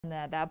And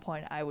at that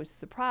point, I was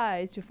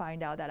surprised to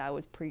find out that I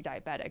was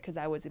pre-diabetic because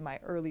I was in my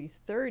early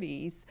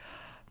 30s,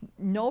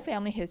 no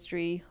family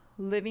history,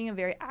 living a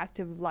very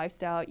active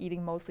lifestyle,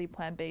 eating mostly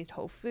plant-based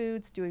whole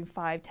foods, doing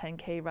 5,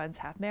 10K runs,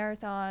 half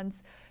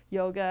marathons,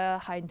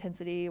 yoga, high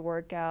intensity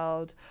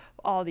workout,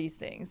 all these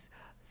things.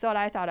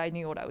 I thought I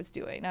knew what I was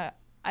doing.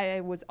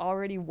 I was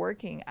already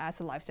working as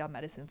a lifestyle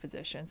medicine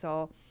physician,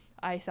 so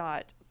I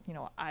thought,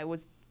 I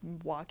was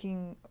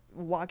walking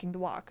the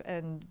walk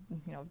and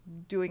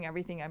doing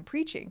everything I'm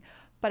preaching,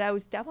 but I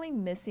was definitely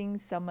missing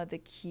some of the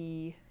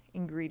key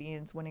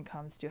ingredients when it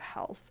comes to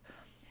health.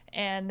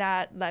 And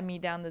that led me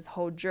down this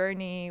whole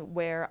journey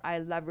where I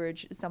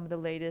leveraged some of the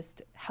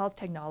latest health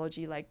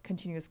technology like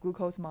continuous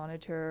glucose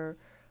monitor,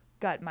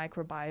 gut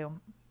microbiome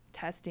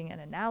testing and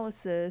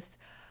analysis,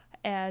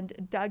 and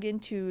dug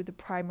into the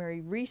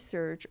primary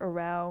research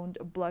around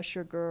blood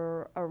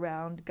sugar,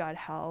 around gut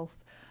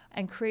health,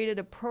 and created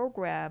a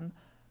program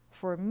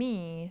for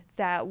me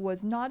that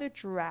was not a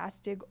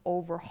drastic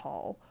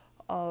overhaul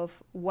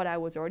of what I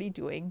was already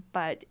doing,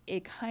 but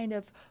it kind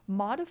of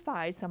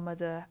modified some of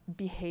the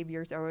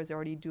behaviors I was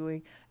already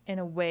doing in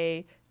a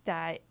way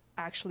that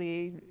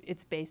actually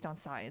it's based on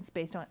science,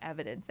 based on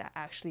evidence that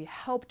actually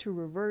helped to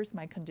reverse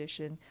my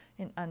condition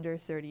in under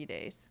 30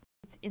 days.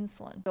 It's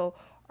insulin. So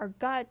our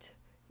gut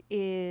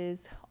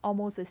is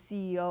almost a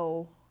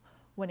CEO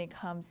when it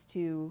comes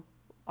to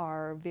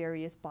our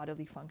various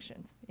bodily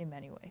functions in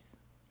many ways.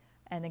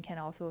 And it can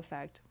also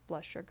affect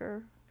blood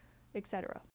sugar, etc.